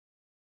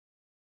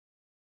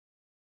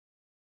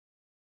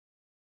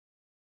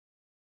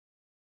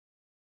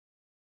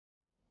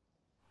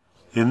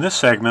In this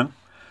segment,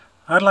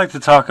 I'd like to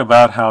talk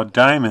about how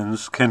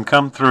diamonds can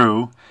come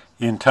through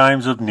in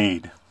times of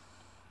need.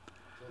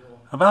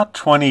 About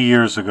 20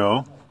 years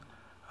ago,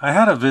 I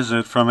had a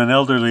visit from an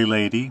elderly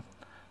lady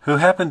who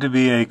happened to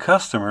be a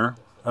customer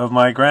of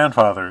my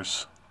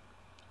grandfather's.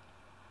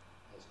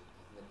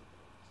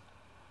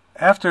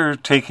 After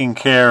taking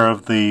care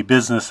of the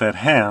business at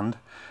hand,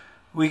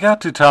 we got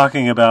to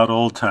talking about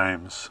old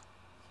times.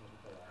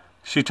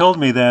 She told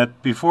me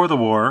that before the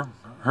war,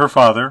 her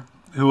father,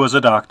 who was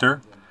a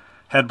doctor,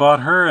 had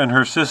bought her and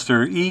her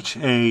sister each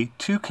a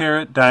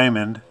 2-carat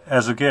diamond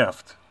as a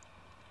gift.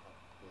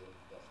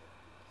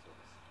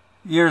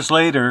 Years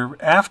later,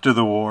 after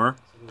the war,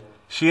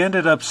 she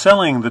ended up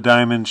selling the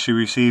diamond she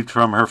received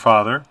from her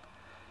father,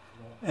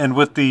 and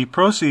with the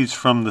proceeds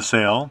from the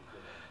sale,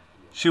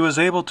 she was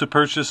able to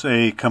purchase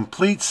a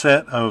complete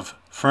set of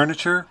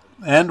furniture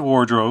and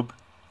wardrobe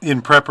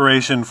in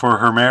preparation for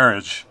her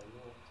marriage.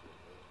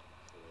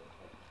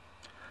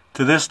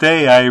 To this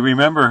day, I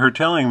remember her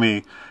telling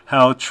me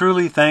how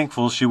truly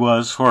thankful she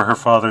was for her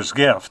father's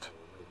gift.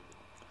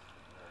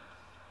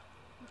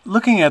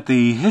 Looking at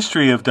the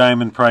history of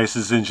diamond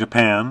prices in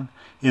Japan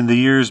in the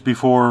years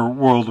before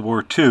World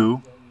War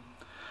II,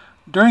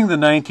 during the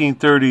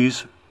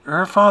 1930s,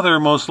 her father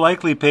most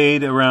likely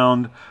paid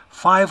around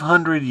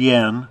 500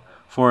 yen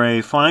for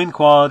a fine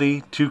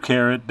quality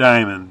 2-carat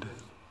diamond.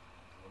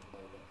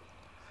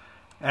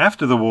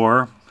 After the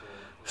war,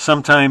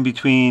 sometime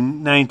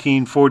between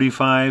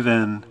 1945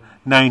 and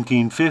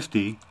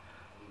 1950,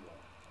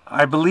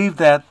 I believe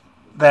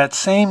that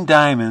same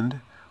diamond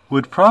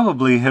would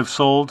probably have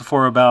sold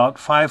for about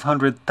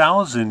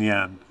 500,000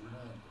 yen,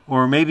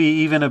 or maybe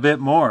even a bit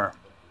more.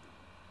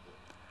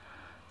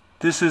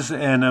 This is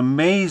an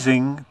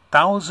amazing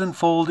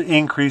 1,000-fold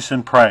increase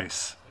in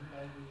price.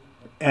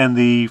 And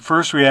the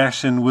first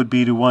reaction would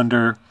be to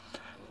wonder,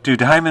 do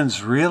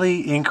diamonds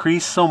really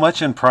increase so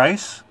much in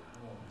price?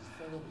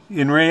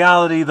 In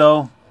reality,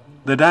 though,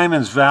 the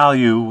diamond's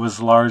value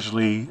was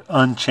largely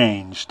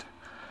unchanged.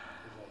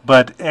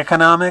 But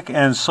economic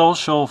and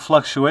social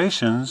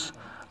fluctuations,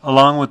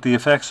 along with the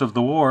effects of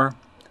the war,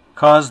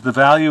 caused the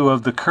value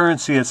of the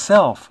currency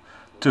itself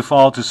to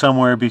fall to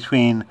somewhere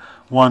between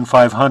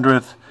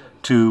 1/500th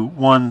to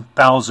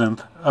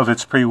 1,000th of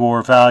its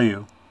pre-war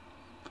value.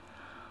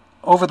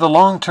 Over the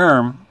long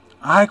term,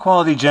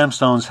 high-quality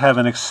gemstones have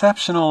an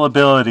exceptional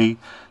ability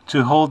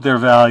to hold their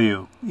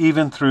value,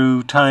 even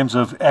through times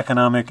of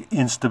economic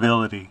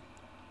instability.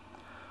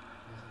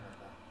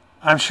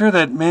 I'm sure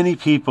that many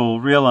people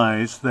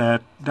realize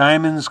that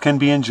diamonds can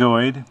be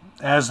enjoyed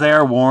as they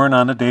are worn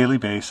on a daily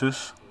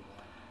basis,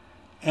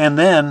 and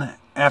then,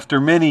 after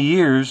many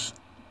years,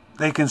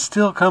 they can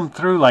still come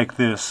through like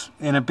this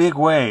in a big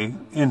way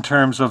in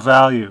terms of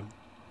value.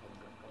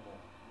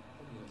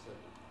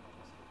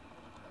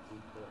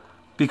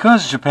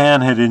 Because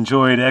Japan had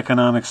enjoyed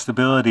economic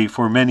stability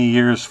for many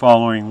years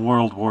following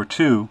World War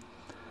II,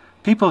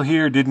 people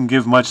here didn't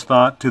give much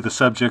thought to the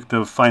subject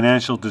of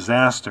financial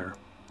disaster.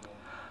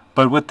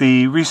 But with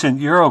the recent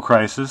euro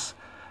crisis,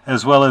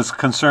 as well as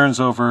concerns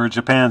over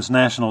Japan's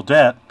national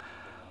debt,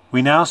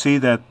 we now see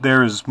that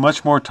there is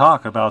much more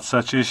talk about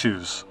such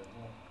issues.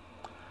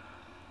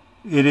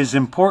 It is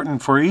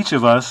important for each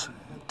of us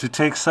to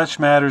take such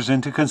matters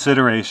into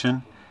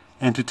consideration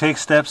and to take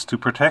steps to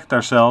protect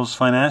ourselves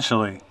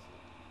financially.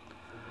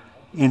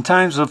 In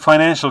times of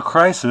financial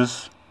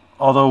crisis,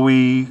 although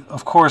we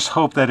of course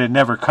hope that it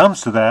never comes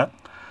to that,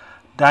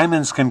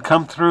 diamonds can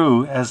come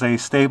through as a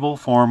stable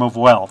form of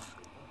wealth.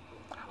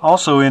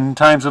 Also, in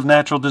times of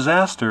natural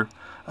disaster,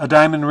 a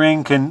diamond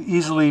ring can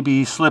easily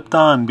be slipped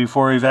on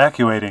before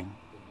evacuating.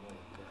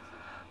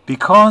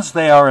 Because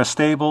they are a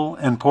stable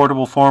and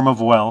portable form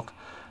of wealth,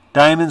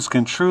 diamonds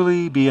can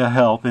truly be a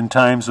help in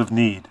times of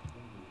need.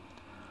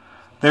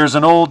 There's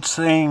an old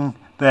saying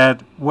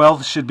that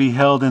wealth should be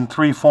held in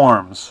 3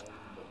 forms,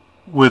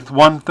 with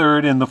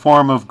 1/3 in the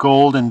form of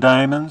gold and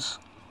diamonds,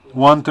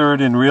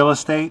 1/3 in real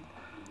estate,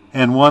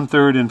 and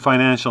 1/3 in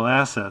financial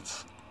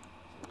assets.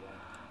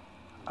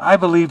 I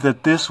believe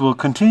that this will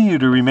continue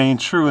to remain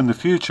true in the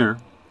future,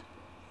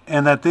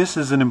 and that this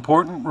is an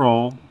important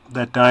role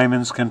that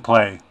diamonds can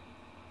play.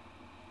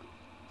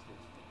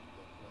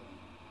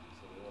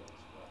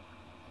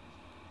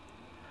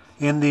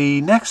 In the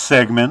next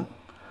segment,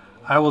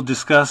 I will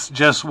discuss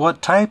just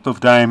what type of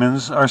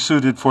diamonds are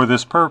suited for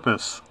this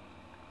purpose.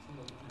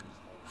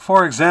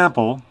 For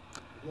example,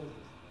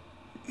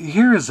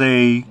 here is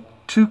a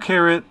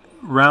 2-carat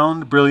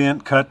round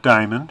brilliant cut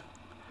diamond,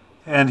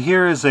 and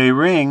here is a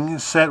ring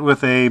set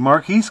with a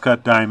marquise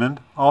cut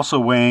diamond, also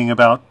weighing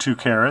about 2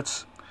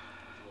 carats,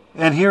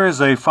 and here is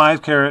a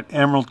 5-carat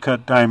emerald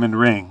cut diamond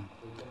ring.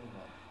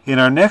 In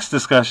our next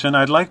discussion,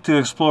 I'd like to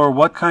explore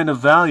what kind of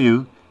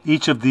value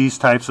each of these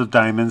types of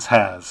diamonds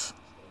has.